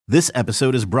This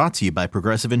episode is brought to you by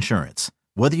Progressive Insurance.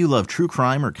 Whether you love true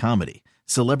crime or comedy,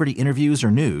 celebrity interviews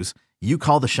or news, you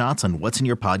call the shots on what's in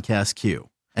your podcast queue.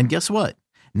 And guess what?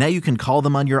 Now you can call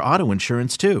them on your auto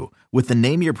insurance too with the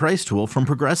Name Your Price tool from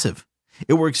Progressive.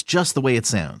 It works just the way it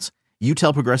sounds. You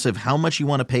tell Progressive how much you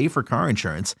want to pay for car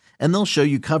insurance, and they'll show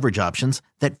you coverage options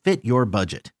that fit your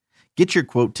budget. Get your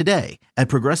quote today at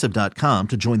Progressive.com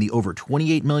to join the over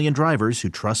 28 million drivers who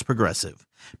trust Progressive.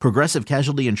 Progressive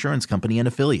Casualty Insurance Company and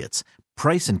Affiliates.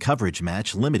 Price and coverage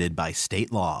match limited by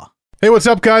state law. Hey, what's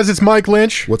up, guys? It's Mike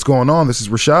Lynch. What's going on? This is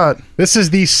Rashad. This is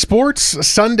the Sports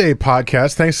Sunday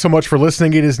podcast. Thanks so much for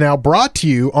listening. It is now brought to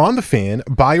you on The Fan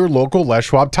by your local Les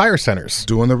Schwab Tire Centers.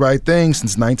 Doing the right thing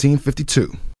since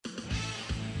 1952.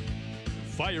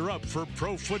 Fire up for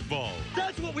pro football.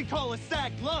 That's what we call a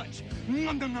sack lunch.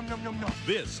 Nom, nom, nom, nom, nom, nom.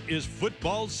 This is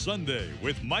Football Sunday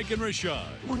with Mike and Rashad.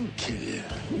 Wouldn't kill you.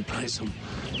 We play some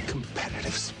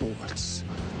competitive sports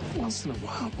once in a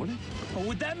while, wouldn't it? Oh,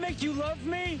 would that make you love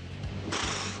me?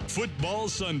 Football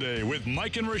Sunday with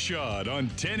Mike and Rashad on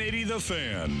 1080 The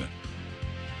Fan.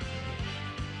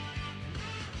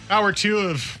 Hour two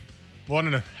of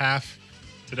 1.5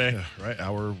 today. Yeah,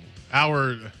 right?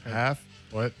 Hour half.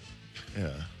 What?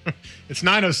 Yeah. It's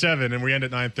 9:07 and we end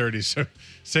at 9:30, so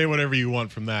say whatever you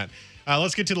want from that.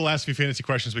 Let's get to the last few fantasy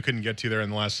questions we couldn't get to there in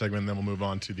the last segment, and then we'll move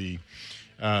on to the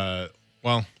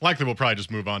likely we'll probably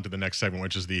just move on to the next segment,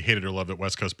 which is the Hate It or Love It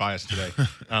West Coast Bias today.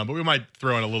 But we might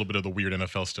throw in a little bit of the weird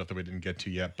NFL stuff that we didn't get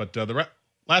to yet. But the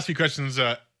last few questions,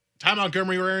 Ty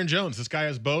Montgomery or Aaron Jones? This guy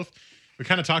has both. We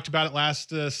kind of talked about it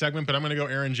last segment, but I'm going to go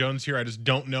Aaron Jones here. I just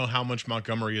don't know how much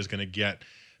Montgomery is going to get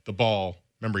the ball.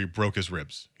 Remember, he broke his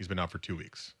ribs. He's been out for 2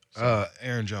 weeks. So.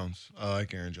 Aaron Jones. I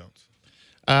like Aaron Jones.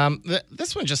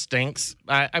 This one just stinks.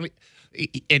 I mean,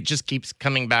 it just keeps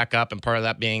coming back up, and part of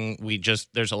that being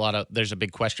there's a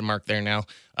big question mark there now.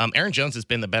 Aaron Jones has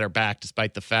been the better back,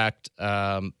 despite the fact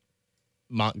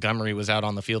Montgomery was out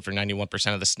on the field for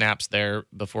 91% of the snaps there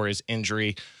before his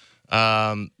injury.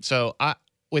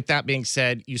 With that being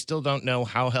said, you still don't know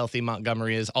how healthy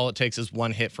Montgomery is. All it takes is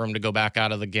one hit for him to go back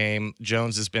out of the game.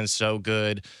 Jones has been so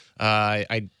good.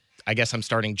 I guess I'm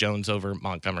starting Jones over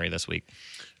Montgomery this week.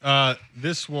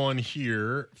 This one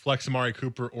here, flex Amari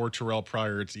Cooper or Terrell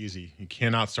Pryor. It's easy. You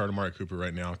cannot start Amari Cooper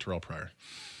right now. Terrell Pryor.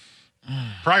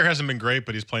 Pryor hasn't been great,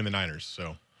 but he's playing the Niners,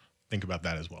 so think about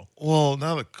that as well. Well,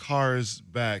 now that Carr is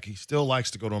back, he still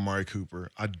likes to go to Amari Cooper.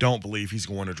 I don't believe he's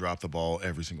going to drop the ball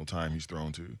every single time he's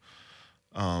thrown to.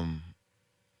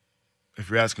 If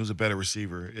you're asking who's a better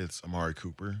receiver, it's Amari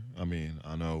Cooper. I mean,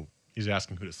 I know. He's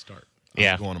asking who to start.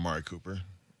 Yeah. I'm going Amari Cooper.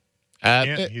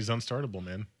 He's unstartable,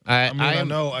 man. I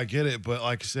know, I get it, but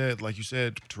like you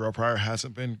said, Terrell Pryor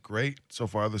hasn't been great so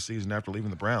far this season after leaving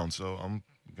the Browns, so I'm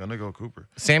gonna go Cooper.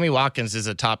 Sammy Watkins is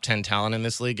a top 10 talent in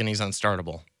this league, and he's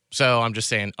unstartable. So I'm just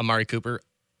saying, Amari Cooper,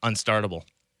 unstartable.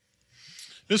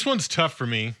 This one's tough for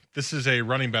me. This is a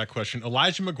running back question.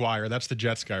 Elijah McGuire, that's the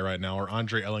Jets guy right now, or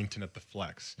Andre Ellington at the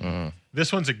flex. Mm-hmm.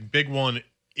 This one's a big one.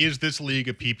 Is this league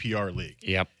a PPR league?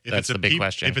 Yep, that's the big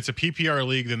question. If it's a PPR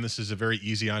league, then this is a very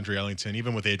easy Andre Ellington.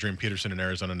 Even with Adrian Peterson in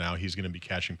Arizona now, he's going to be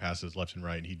catching passes left and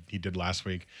right. He did last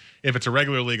week. If it's a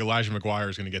regular league, Elijah McGuire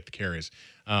is going to get the carries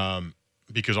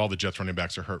because all the Jets running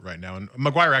backs are hurt right now. And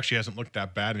McGuire actually hasn't looked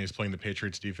that bad, and he's playing the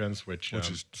Patriots defense, which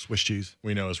is Swiss cheese.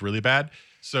 We know is really bad.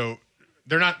 So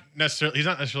he's not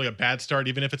necessarily a bad start,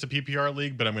 even if it's a PPR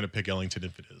league, but I'm going to pick Ellington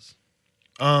if it is.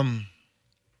 I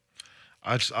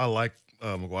like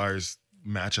McGuire's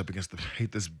matchup against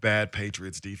this bad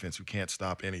Patriots defense who can't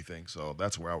stop anything. So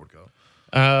that's where I would go.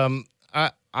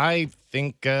 I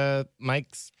think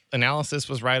Mike's analysis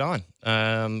was right on.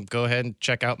 Go ahead and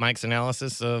check out Mike's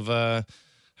analysis of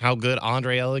how good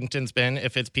Andre Ellington's been.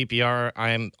 If it's PPR,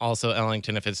 I'm also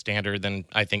Ellington. If it's standard, then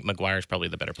I think McGuire's probably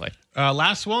the better play.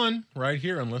 Last one right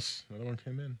here, unless another one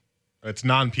came in. It's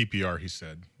non-PPR, he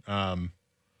said.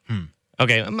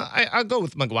 Okay, I'll go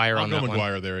with McGuire on that one. I'll go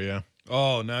McGuire there, yeah.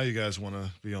 Oh, now you guys want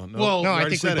to be on. No, I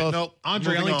think we both. No,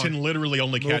 Andre Ellington literally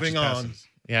only catches passes.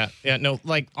 Yeah, no,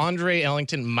 like Andre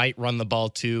Ellington might run the ball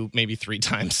 2, maybe 3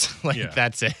 times.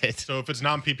 That's it. So if it's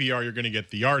non-PPR, you're going to get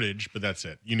the yardage, but that's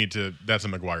it. That's a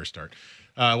McGuire start.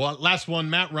 Last one,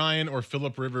 Matt Ryan or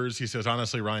Phillip Rivers. He says,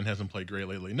 honestly, Ryan hasn't played great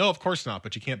lately. No, of course not,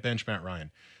 but you can't bench Matt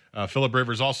Ryan. Phillip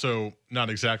Rivers also not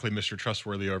exactly Mr.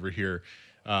 Trustworthy over here.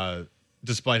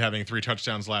 Despite having 3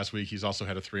 touchdowns last week, he's also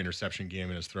had a 3-interception game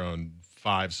and has thrown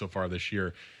 5 so far this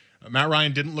year. Matt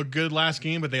Ryan didn't look good last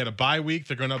game, but they had a bye week.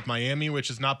 They're going up Miami, which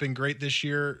has not been great this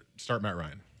year. Start Matt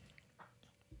Ryan.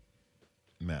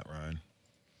 Matt Ryan.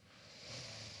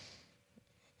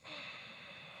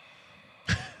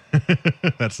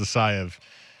 That's the sigh of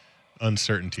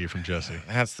uncertainty from Jesse.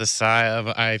 That's the sigh of,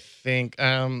 I think,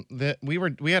 that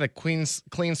we had a clean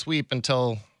sweep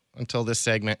until this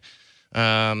segment.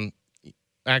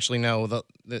 Actually, no, the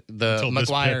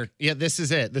McGuire. Yeah, this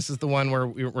is it. This is the one where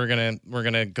we're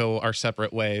gonna go our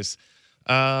separate ways.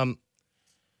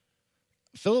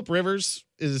 Phillip Rivers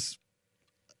is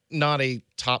not a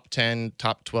top 10,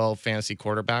 top 12 fantasy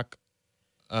quarterback,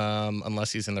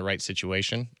 unless he's in the right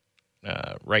situation.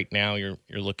 Right now, you're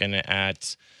looking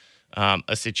at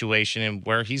a situation in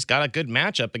where he's got a good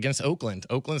matchup against Oakland.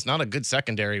 Oakland's not a good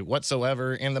secondary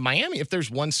whatsoever, and the Miami, if there's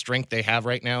one strength they have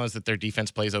right now, is that their defense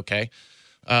plays okay.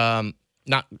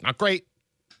 Not great,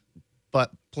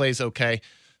 but plays okay.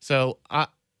 So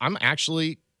I'm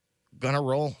actually gonna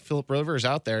roll Phillip Rivers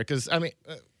out there because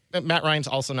Matt Ryan's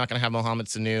also not gonna have Mohamed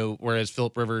Sanu, whereas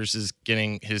Phillip Rivers is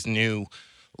getting his new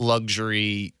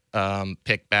luxury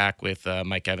pick back with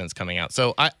Mike Evans coming out.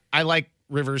 So I like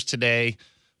Rivers today.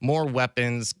 More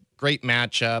weapons, great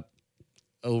matchup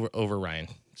over Ryan.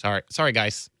 Sorry,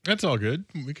 guys. That's all good.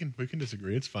 We can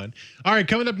disagree. It's fine. All right,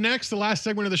 coming up next, the last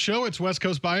segment of the show. It's West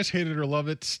Coast Bias, hate it or love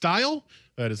it style.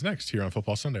 That is next here on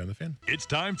Football Sunday on The Fan. It's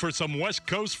time for some West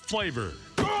Coast flavor.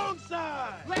 Wrong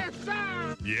side! Left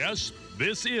side! Yes,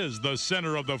 this is the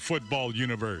center of the football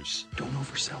universe. Don't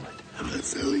oversell it. I'm not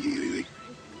selling anything.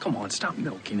 Come on, stop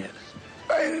milking it.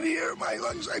 I ain't in the air of my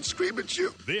lungs. I'd scream at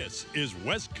you. This is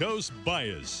West Coast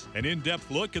Bias, an in-depth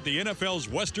look at the NFL's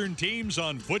Western teams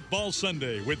on Football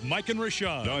Sunday with Mike and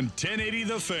Rashad on 1080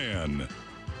 The Fan.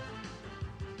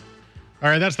 All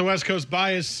right, that's the West Coast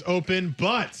Bias open,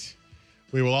 but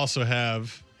we will also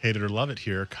have Hate It or Love It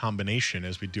here, combination,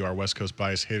 as we do our West Coast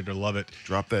Bias, Hate It or Love It.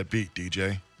 Drop that beat,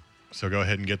 DJ. So go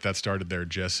ahead and get that started there,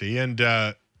 Jesse. And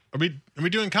are we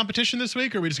doing competition this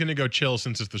week, or are we just going to go chill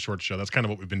since it's the short show? That's kind of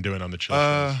what we've been doing on the chill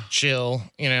shows. Chill,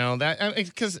 that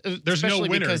because there's no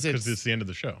winner because it's the end of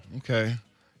the show. Okay.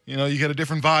 You get a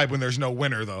different vibe when there's no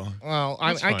winner, though. Well,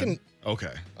 I can.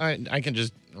 Okay. I can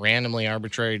just randomly,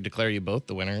 arbitrarily declare you both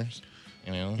the winners.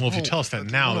 Well, if you tell us that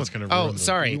now, that's going to ruin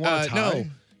sorry. No.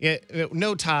 Yeah,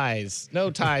 no ties.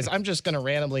 I'm just going to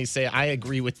randomly say I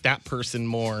agree with that person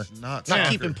more. Not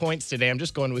keeping points today. I'm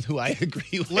just going with who I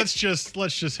agree with. Let's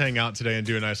just hang out today and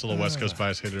do a nice little West Coast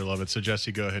Bias, Hate It or Love It. So,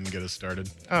 Jesse, go ahead and get us started.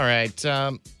 All right.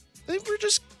 We're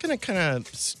just going to kind of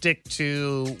stick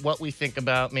to what we think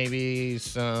about maybe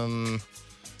some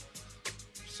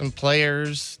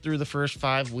players through the first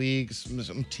 5 weeks,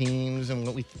 some teams,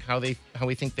 and how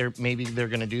we think they're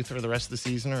going to do through the rest of the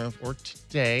season or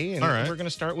today. And all right. We're going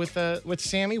to start with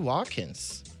Sammy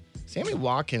Watkins. Sammy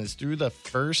Watkins through the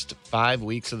first 5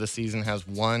 weeks of the season has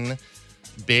one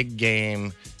big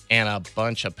game and a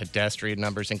bunch of pedestrian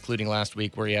numbers, including last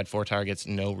week where he had 4 targets,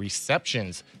 no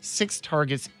receptions, 6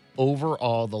 targets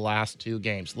overall the last 2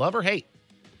 games. Love or hate,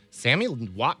 Sammy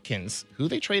Watkins, who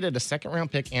they traded a second-round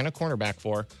pick and a cornerback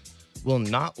for, will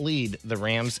not lead the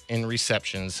Rams in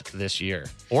receptions this year.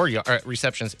 Or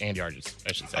receptions and yardage,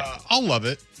 I should say. I'll love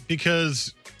it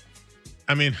because,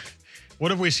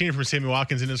 what have we seen from Sammy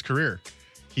Watkins in his career?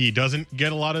 He doesn't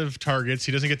get a lot of targets.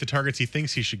 He doesn't get the targets he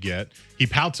thinks he should get. He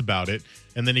pouts about it,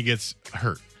 and then he gets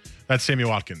hurt. That's Sammy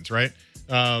Watkins, right?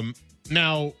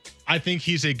 Now, I think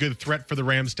he's a good threat for the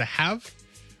Rams to have.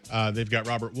 They've got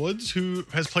Robert Woods, who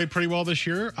has played pretty well this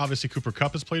year. Obviously, Cooper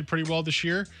Kupp has played pretty well this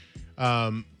year.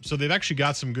 So they've actually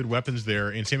got some good weapons there,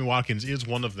 and Sammy Watkins is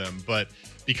one of them. But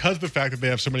because of the fact that they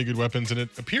have so many good weapons, and it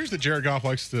appears that Jared Goff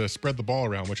likes to spread the ball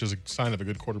around, which is a sign of a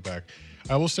good quarterback,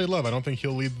 I will say love. I don't think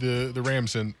he'll lead the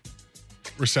Rams in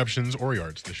receptions or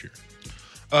yards this year.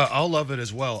 I'll love it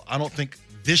as well. I don't think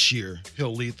this year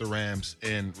he'll lead the Rams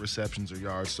in receptions or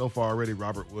yards. So far already,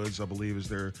 Robert Woods, I believe, is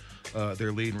their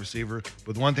leading receiver.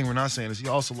 But the one thing we're not saying is he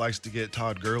also likes to get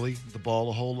Todd Gurley the ball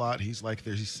a whole lot. He's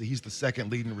the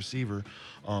second leading receiver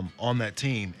on that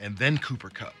team, and then Cooper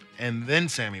Kupp, and then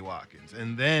Sammy Watkins,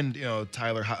 and then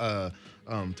Tyler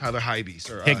Higbee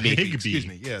or Higbee. Excuse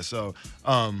me. Yeah. So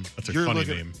that's a funny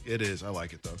name. It is. I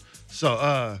like it though.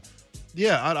 So.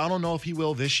 Yeah, I don't know if he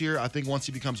will this year. I think once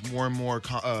he becomes more and more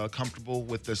comfortable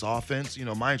with this offense,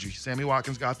 mind you, Sammy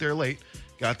Watkins got there late,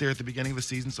 got there at the beginning of the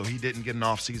season, so he didn't get an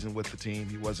off season with the team.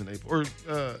 He wasn't able,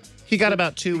 he got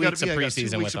about 2 weeks of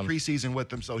preseason with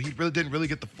them, so he didn't really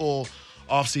get the full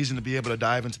off season to be able to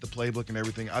dive into the playbook and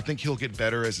everything. I think he'll get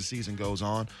better as the season goes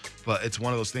on, but it's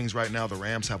one of those things right now. The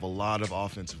Rams have a lot of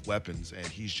offensive weapons, and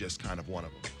he's just kind of one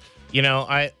of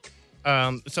them.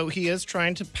 So he is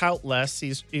trying to pout less.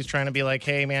 He's trying to be like,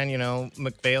 hey man,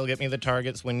 McVay will get me the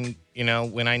targets when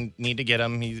I need to get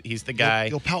him. He's the guy.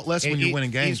 He'll pout less when you're winning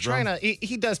games.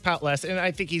 He does pout less, and I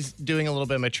think he's doing a little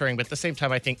bit of maturing. But at the same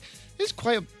time, I think there's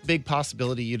quite a big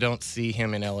possibility you don't see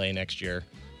him in LA next year.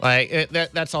 Like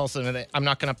that's also I'm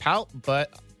not going to pout,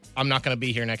 but I'm not going to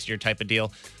be here next year type of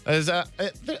deal. As a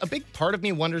big part of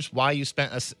me wonders why you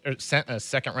sent a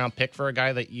second round pick for a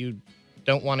guy that you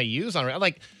don't want to use on.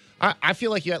 Like, I feel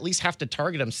like you at least have to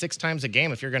target him 6 times a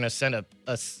game if you're going to send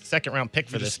a second round pick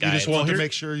for this guy. You just want to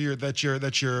make sure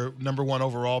that your number 1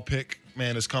 overall pick,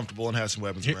 man, is comfortable and has some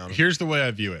weapons around him. Here's the way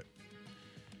I view it.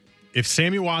 If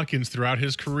Sammy Watkins throughout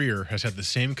his career has had the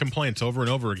same complaints over and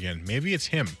over again, maybe it's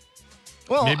him.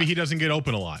 Well, maybe he doesn't get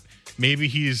open a lot. Maybe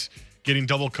he's getting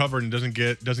double covered and doesn't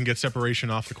get separation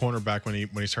off the cornerback when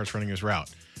he starts running his route.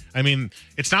 I mean,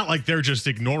 it's not like they're just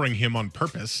ignoring him on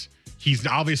purpose. He's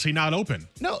obviously not open.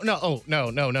 No.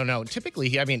 Typically,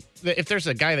 if there's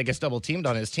a guy that gets double teamed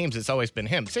on his teams, it's always been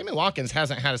him. Sammy Watkins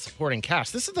hasn't had a supporting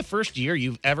cast. This is the first year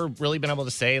you've ever really been able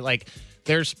to say, like,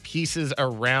 there's pieces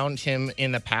around him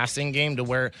in the passing game to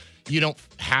where you don't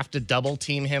have to double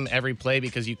team him every play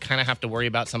because you kind of have to worry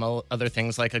about some other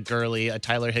things like a Gurley, a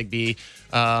Tyler Higbee,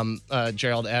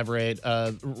 Gerald Everett,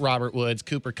 Robert Woods,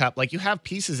 Cooper Kupp. Like, you have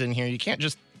pieces in here. You can't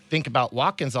just think about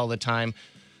Watkins all the time.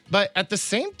 But at the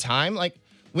same time, like,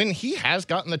 when he has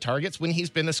gotten the targets, when he's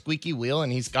been the squeaky wheel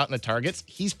and he's gotten the targets,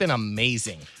 he's been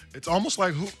amazing. It's almost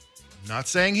like, not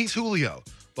saying he's Julio,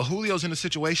 but Julio's in a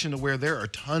situation where there are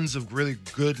tons of really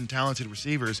good and talented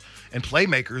receivers and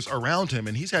playmakers around him.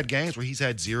 And he's had games where he's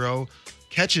had 0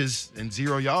 catches and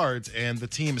 0 yards, and the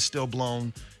team has still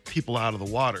blown people out of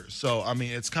the water. So, I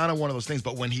mean, it's kind of one of those things.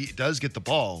 But when he does get the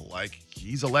ball, like,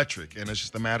 he's electric, and it's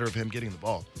just a matter of him getting the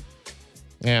ball.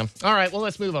 Yeah. All right. Well,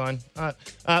 let's move on.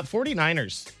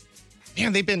 49ers.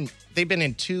 Man, they've been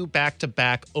in 2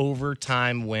 back-to-back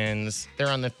overtime wins. They're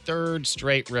on the 3rd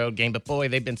straight road game, but boy,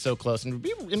 they've been so close. And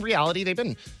in reality, they've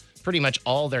been pretty much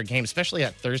all their games, especially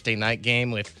that Thursday night game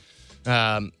with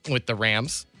the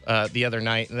Rams the other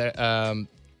night.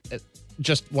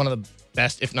 Just one of the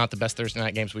best, if not the best, Thursday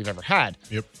night games we've ever had.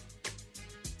 Yep.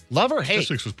 Love or hate. This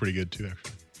week's was pretty good too,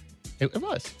 actually. It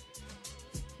was.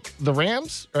 The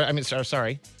Rams, the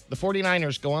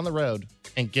 49ers go on the road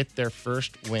and get their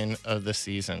first win of the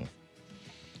season.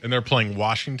 And they're playing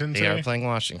Washington today? They are playing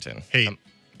Washington. Hey,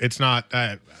 it's not...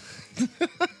 the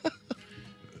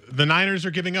Niners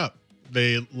are giving up.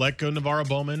 They let go Navarro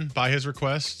Bowman by his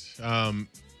request.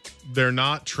 They're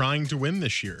not trying to win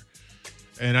this year.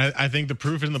 And I think the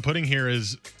proof in the pudding here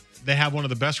is they have one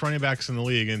of the best running backs in the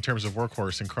league in terms of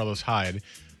workhorse in Carlos Hyde.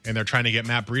 And they're trying to get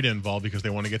Matt Breida involved because they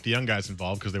want to get the young guys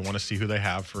involved because they want to see who they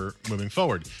have for moving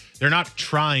forward. They're not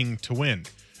trying to win.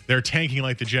 They're tanking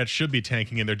like the Jets should be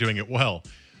tanking, and they're doing it well.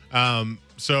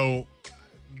 So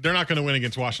they're not going to win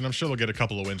against Washington. I'm sure they'll get a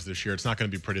couple of wins this year. It's not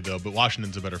going to be pretty, though, but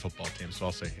Washington's a better football team, so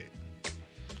I'll say hate.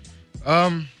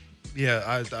 Yeah,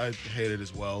 I hate it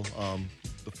as well.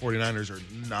 The 49ers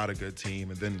are not a good team,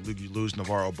 and then you lose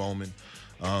Navarro Bowman.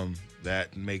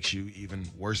 That makes you even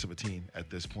worse of a team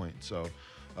at this point. So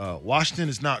Washington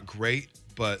is not great,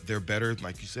 but they're better.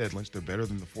 Like you said, Lynch, they're better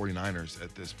than the 49ers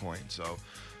at this point. So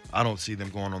I don't see them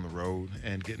going on the road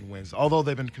and getting wins. Although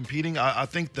they've been competing, I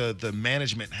think the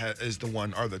management is the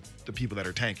one, are the people that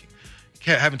are tanking.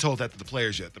 Haven't told that to the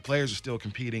players yet. The players are still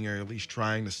competing, or at least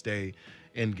trying to stay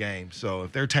in game. So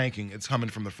if they're tanking, it's coming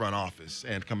from the front office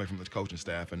and coming from the coaching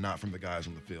staff and not from the guys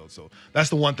on the field. So that's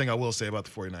the one thing I will say about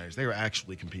the 49ers. They are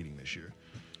actually competing this year.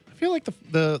 I feel like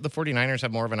the 49ers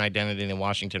have more of an identity in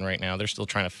Washington right now. They're still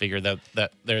trying to figure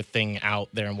that their thing out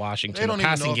there in Washington. The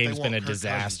passing game's been a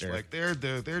disaster. Like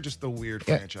they're just a weird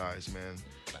franchise, man.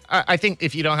 I think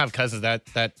if you don't have Cousins,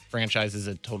 that franchise is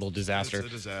a total disaster. It's a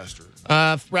disaster.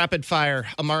 Rapid fire.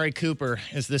 Amari Cooper.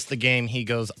 Is this the game he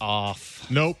goes off?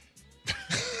 Nope.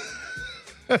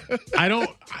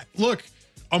 Look,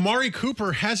 Amari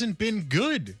Cooper hasn't been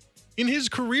good in his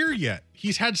career yet.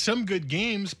 He's had some good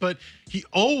games, but he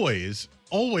always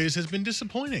has been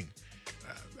disappointing.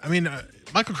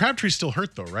 Michael Crabtree's still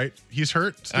hurt though, right? He's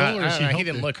hurt still, or is he? He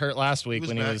didn't look hurt last week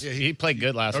when he played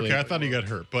good last week. Okay, I thought he got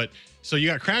hurt, but so you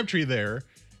got Crabtree there.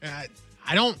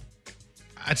 I don't.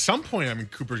 At some point,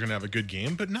 Cooper's going to have a good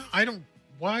game, but no, I don't.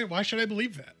 Why should I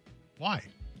believe that? Why?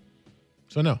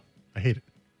 So no, I hate it.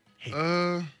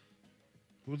 Who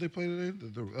did they play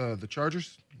today? The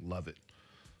Chargers. Love it.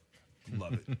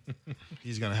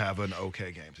 He's going to have an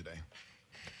okay game today.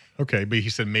 Okay, but he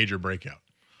said major breakout.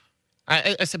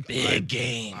 It's a big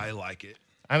game. I like it.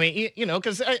 I mean,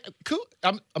 because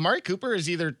Amari Cooper is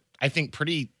either, I think,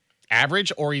 pretty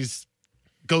average or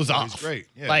goes off. He's great.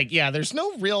 Yeah. There's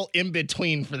no real in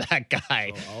between for that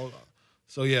guy.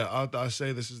 So I'll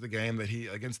say this is the game that he,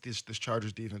 against this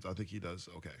Chargers defense, I think he does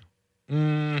okay.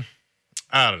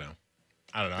 I don't know.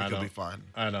 I think he'll be fine.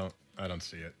 I don't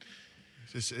see it.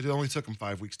 It only took him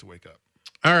 5 weeks to wake up.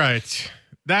 All right.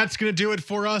 That's going to do it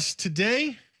for us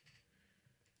today.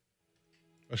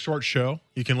 A short show.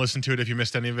 You can listen to it if you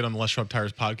missed any of it on the Let's Show Up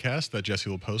Tires podcast that Jesse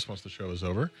will post once the show is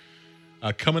over.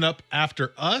 Coming up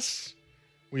after us,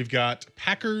 we've got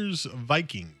Packers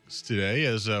Vikings today,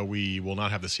 as we will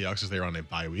not have the Seahawks as they are on a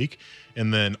bye week.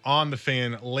 And then on the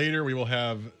Fan later, we will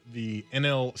have the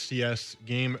NLCS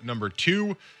game number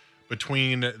 2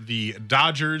 between the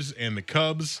Dodgers and the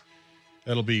Cubs.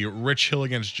 That'll be Rich Hill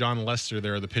against John Lester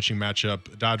there, the pitching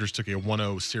matchup. Dodgers took a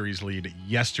 1-0 series lead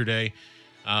yesterday.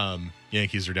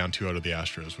 Yankees are down 2-0 to the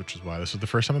Astros, which is why this is the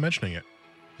first time I'm mentioning it.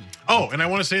 Oh, and I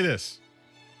want to say this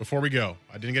before we go.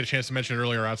 I didn't get a chance to mention it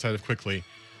earlier outside of quickly.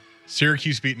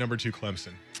 Syracuse beat number 2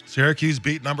 Clemson. Syracuse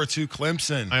beat number 2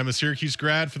 Clemson. I am a Syracuse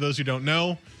grad, for those who don't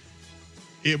know.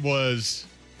 It was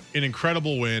an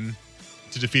incredible win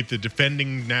to defeat the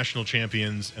defending national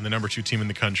champions and the number 2 team in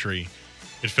the country.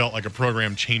 It felt like a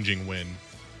program-changing win.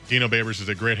 Dino Babers is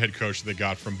a great head coach that they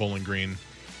got from Bowling Green,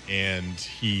 and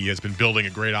he has been building a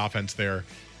great offense there.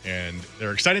 And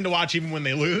they're exciting to watch even when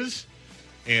they lose.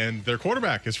 And their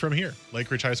quarterback is from here, Lake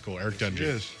Ridge High School, Eric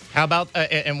Dungy. How about,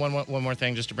 and one more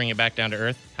thing, just to bring it back down to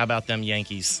earth, how about them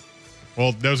Yankees?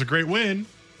 Well, that was a great win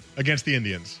against the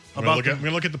Indians. I'm going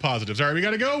to look at the positives. All right, we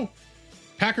got to go.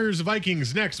 Packers,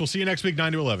 Vikings next. We'll see you next week,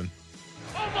 9 to 11.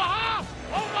 Omaha!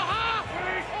 Omaha!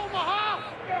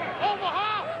 Omaha!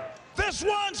 Omaha! This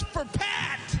one's for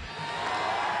Pat!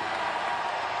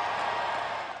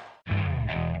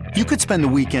 You could spend the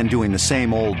weekend doing the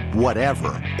same old whatever,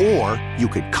 or you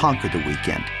could conquer the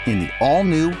weekend in the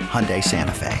all-new Hyundai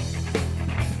Santa Fe.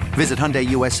 Visit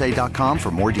HyundaiUSA.com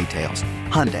for more details.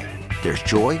 Hyundai, there's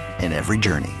joy in every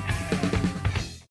journey.